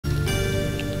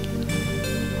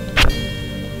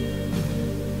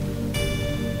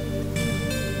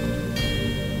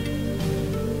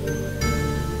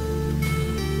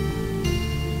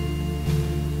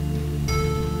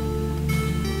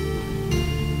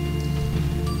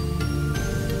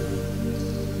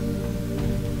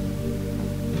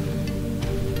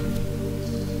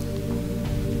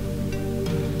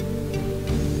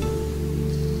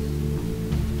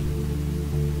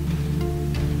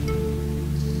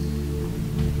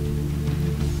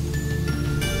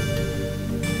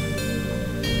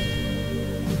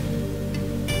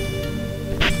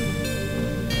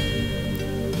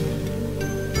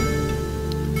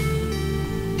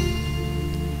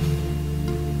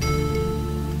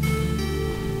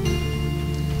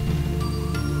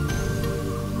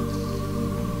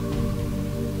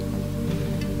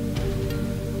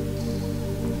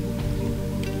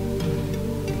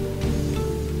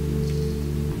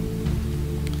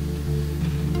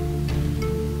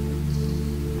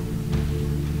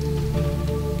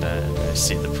I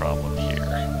see the problem here.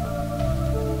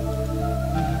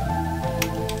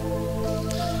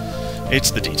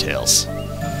 It's the details.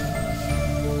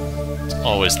 It's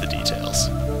always the details.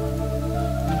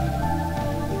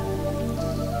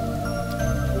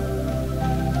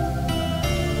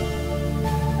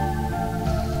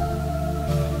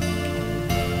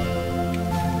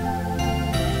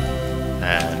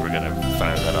 And we're going to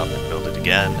fire that up and build it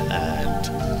again, and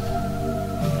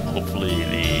hopefully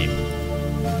the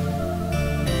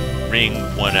ring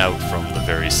one out from the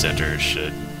very center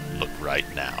should look right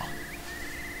now.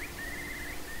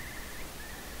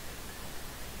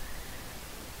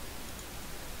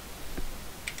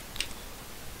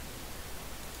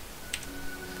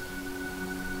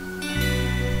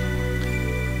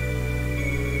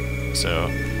 So,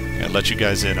 I'm going to let you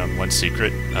guys in on one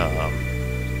secret,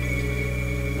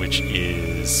 which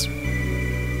is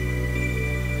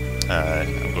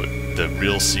the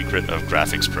real secret of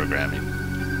graphics programming.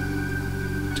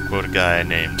 To quote a guy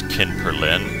named Ken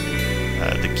Perlin,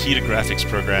 the key to graphics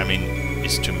programming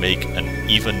is to make an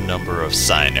even number of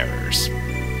sign errors.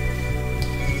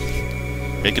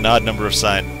 Make an odd number of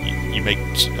sign... You make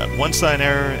one sign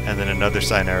error and then another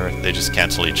sign error, they just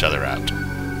cancel each other out.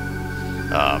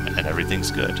 And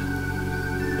everything's good.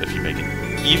 If you make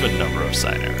an even number of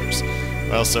sign errors.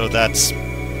 Well, so that's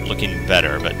looking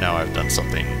better, but now I've done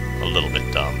something a little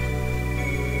bit dumb.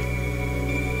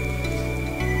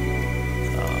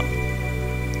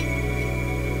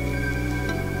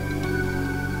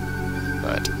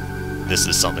 But this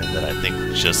is something that I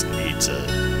think just needs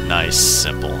a nice,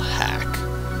 simple hack.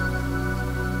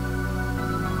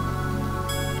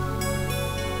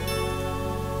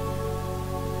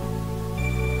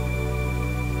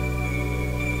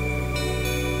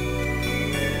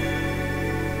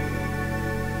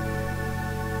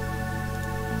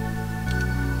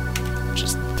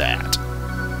 That.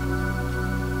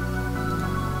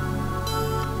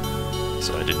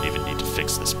 So I didn't even need to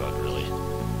fix this bug, really.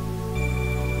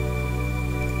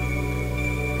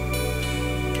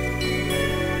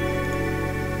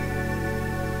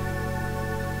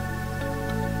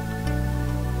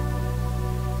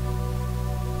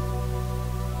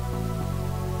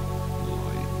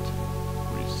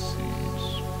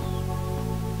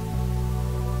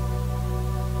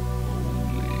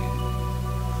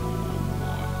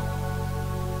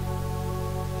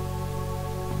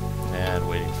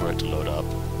 Waiting for it to load up.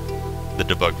 The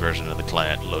debug version of the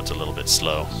client loads a little bit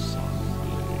slow.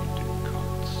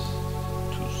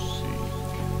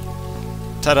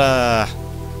 Ta-da!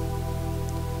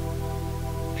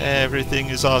 Everything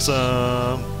is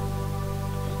awesome!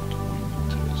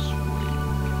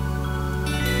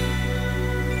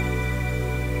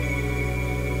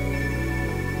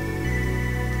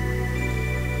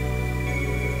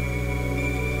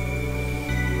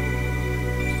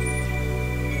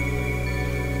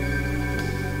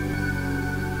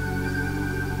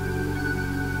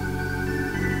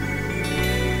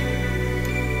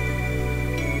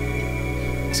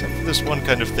 Except for this one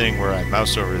kind of thing where I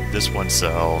mouse over this one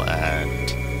cell and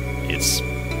it's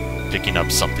picking up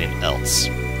something else.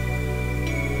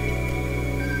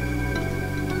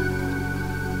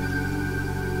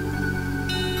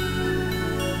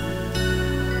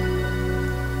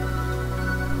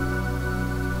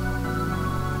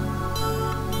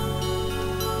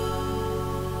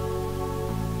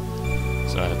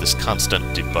 So I have this constant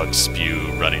debug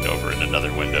spew running over in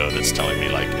another window that's telling me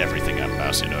like everything I'm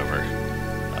mousing over.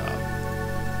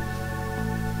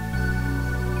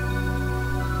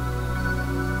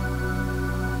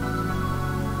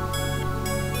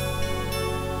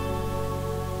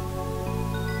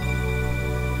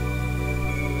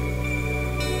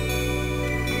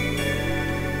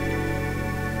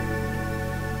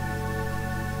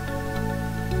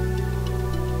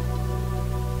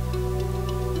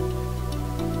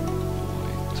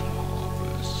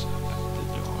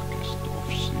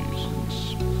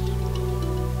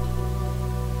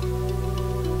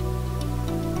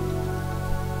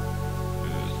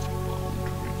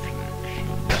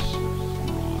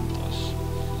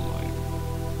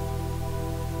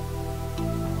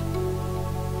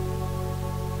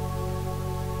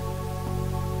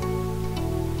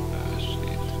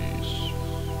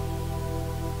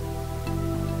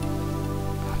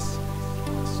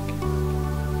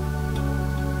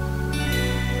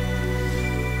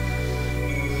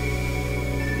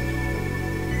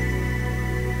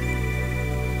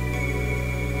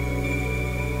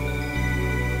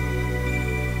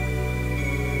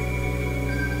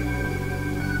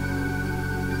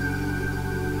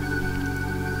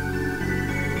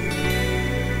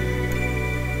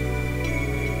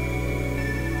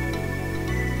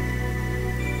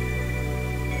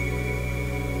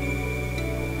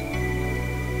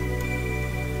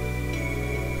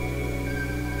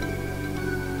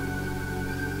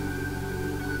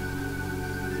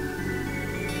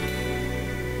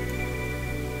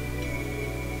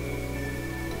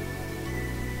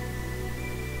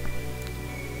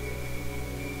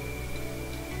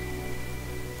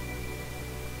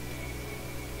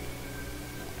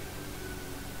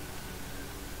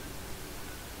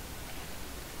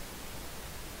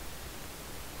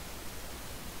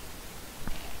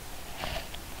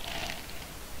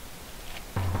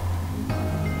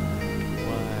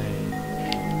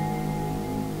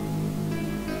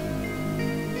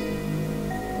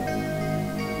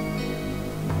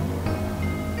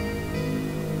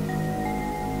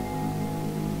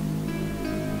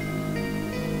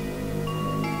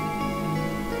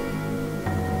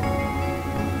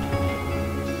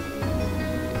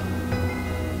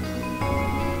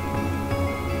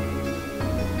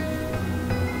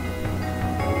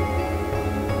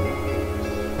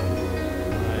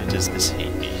 is this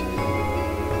hate me?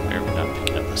 Why are we not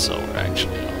picking up the cell we're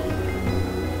actually on?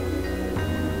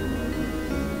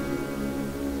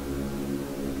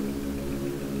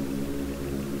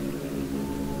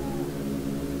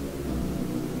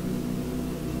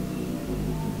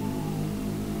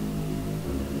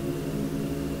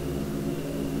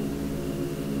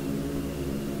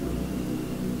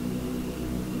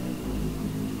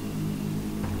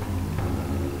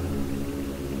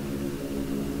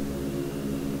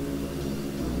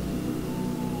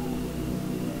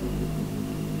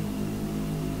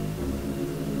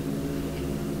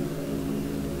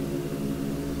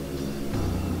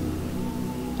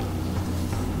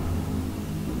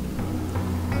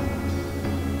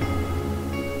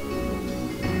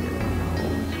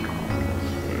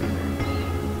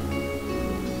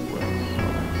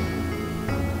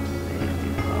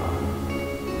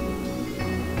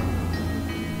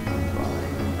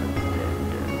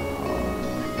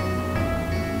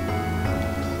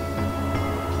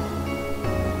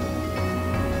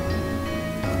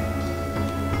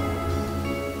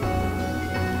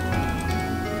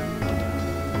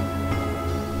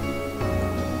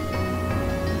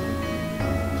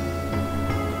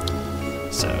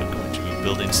 So going to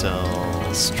building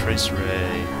cells, trace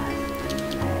array,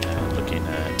 and looking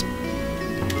at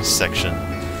this section.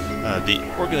 The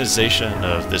organization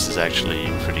of this is actually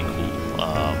pretty cool.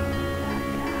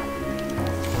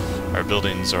 Our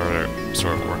buildings are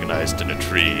sort of organized in a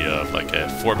tree of like a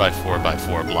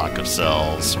 4x4x4 block of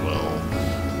cells. We'll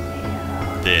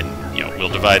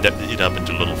divide it up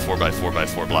into little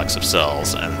 4x4x4 blocks of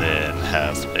cells, and then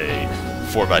have a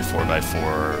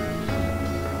 4x4x4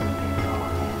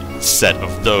 set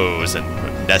of those and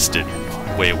nested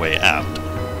way out.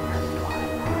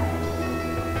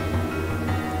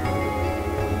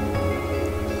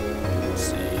 Let's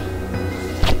see.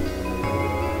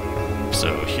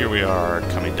 So here we are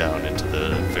coming down into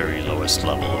the very lowest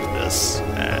level of this,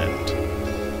 and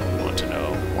we want to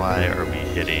know, why are we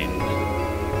hitting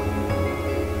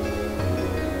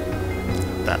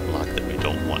that block that we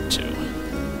don't want to?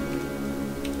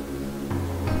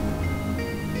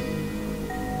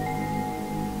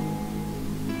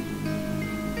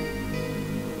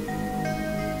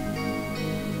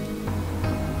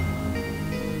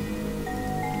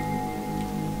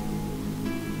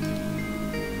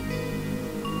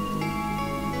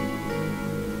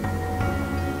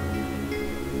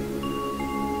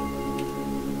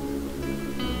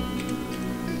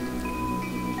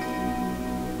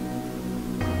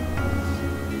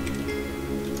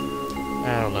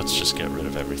 Let's just get rid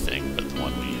of everything but the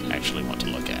one we actually want to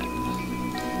look at.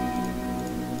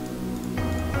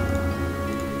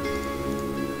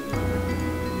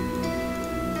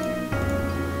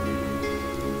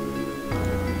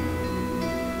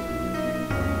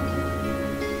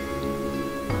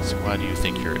 So why do you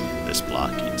think you're in this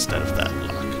block instead of that block?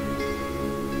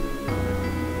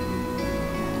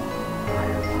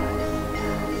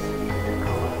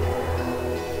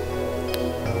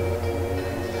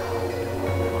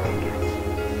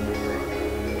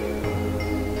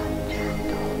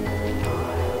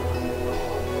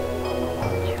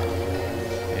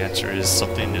 The answer is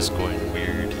something is going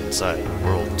weird inside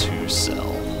World 2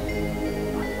 cell.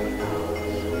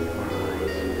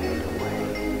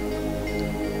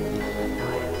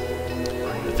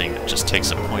 The thing that just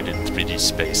takes a point in 3D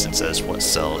space and says, what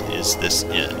cell is this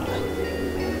in?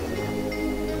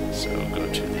 So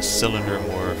go to the cylinder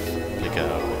morph, pick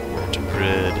out where to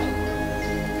grid.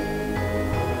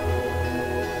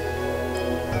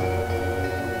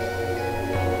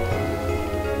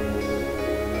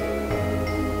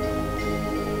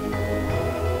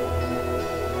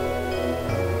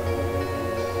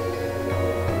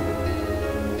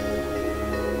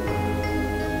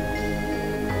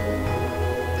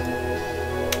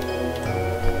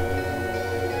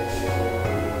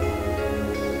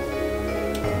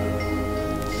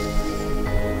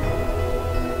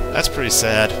 That's pretty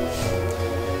sad.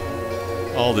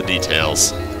 All the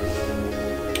details.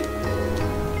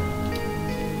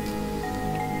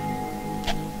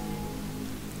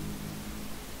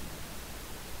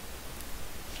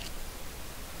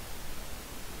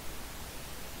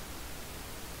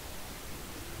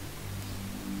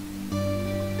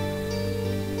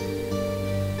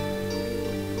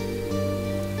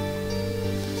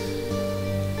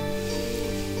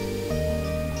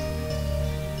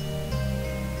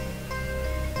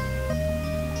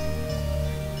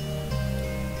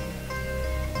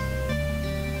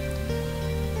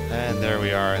 And there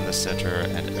we are in the center,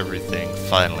 and everything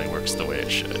finally works the way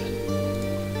it should.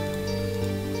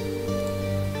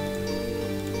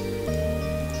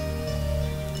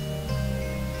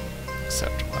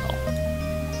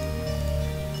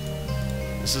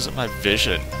 This isn't my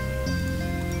vision.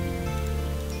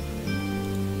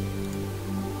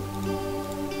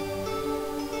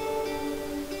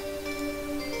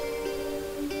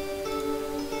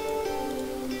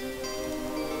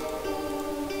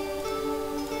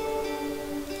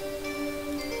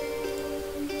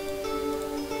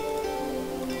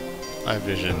 My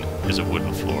vision is a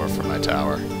wooden floor for my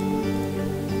tower.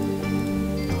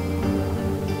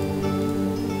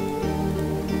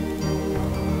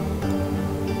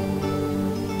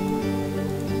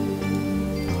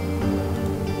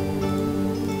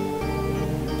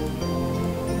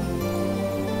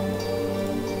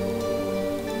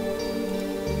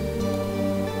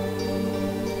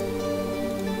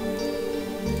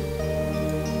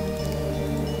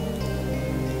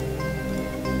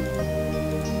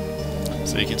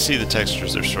 So you can see the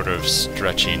textures are sort of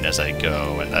stretching as I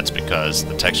go, and that's because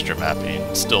the texture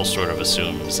mapping still sort of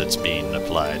assumes it's being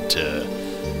applied to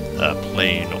a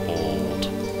plain old,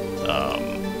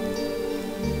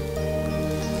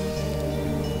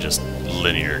 just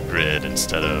linear grid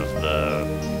instead of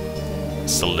the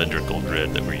cylindrical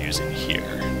grid that we're using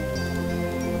here.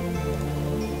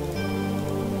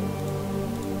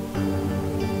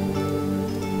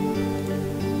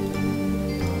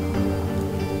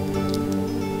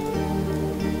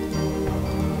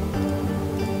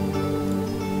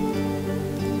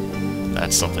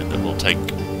 That's something that we'll take.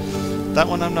 That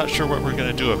one I'm not sure what we're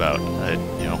going to do about.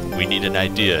 You know, we need an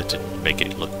idea to make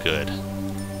it look good.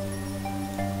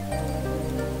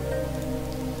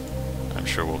 I'm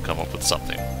sure we'll come up with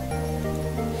something.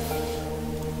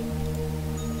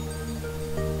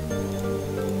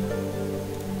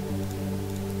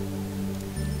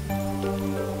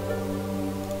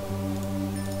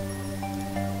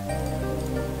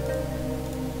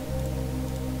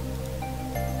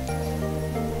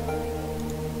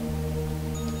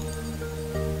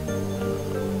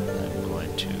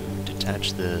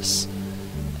 Detach this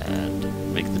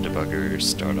and make the debugger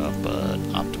start up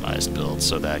an optimized build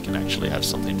so that I can actually have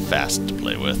something fast to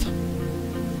play with.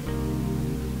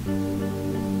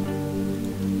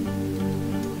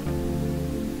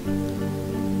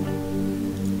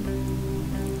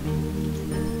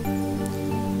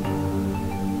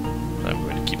 I'm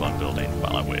going to keep on building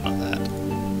while I wait on that,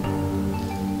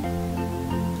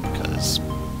 because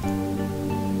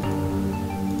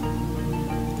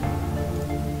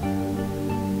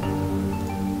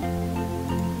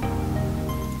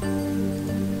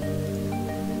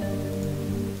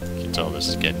this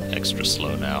is getting extra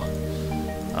slow now.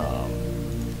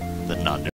 The non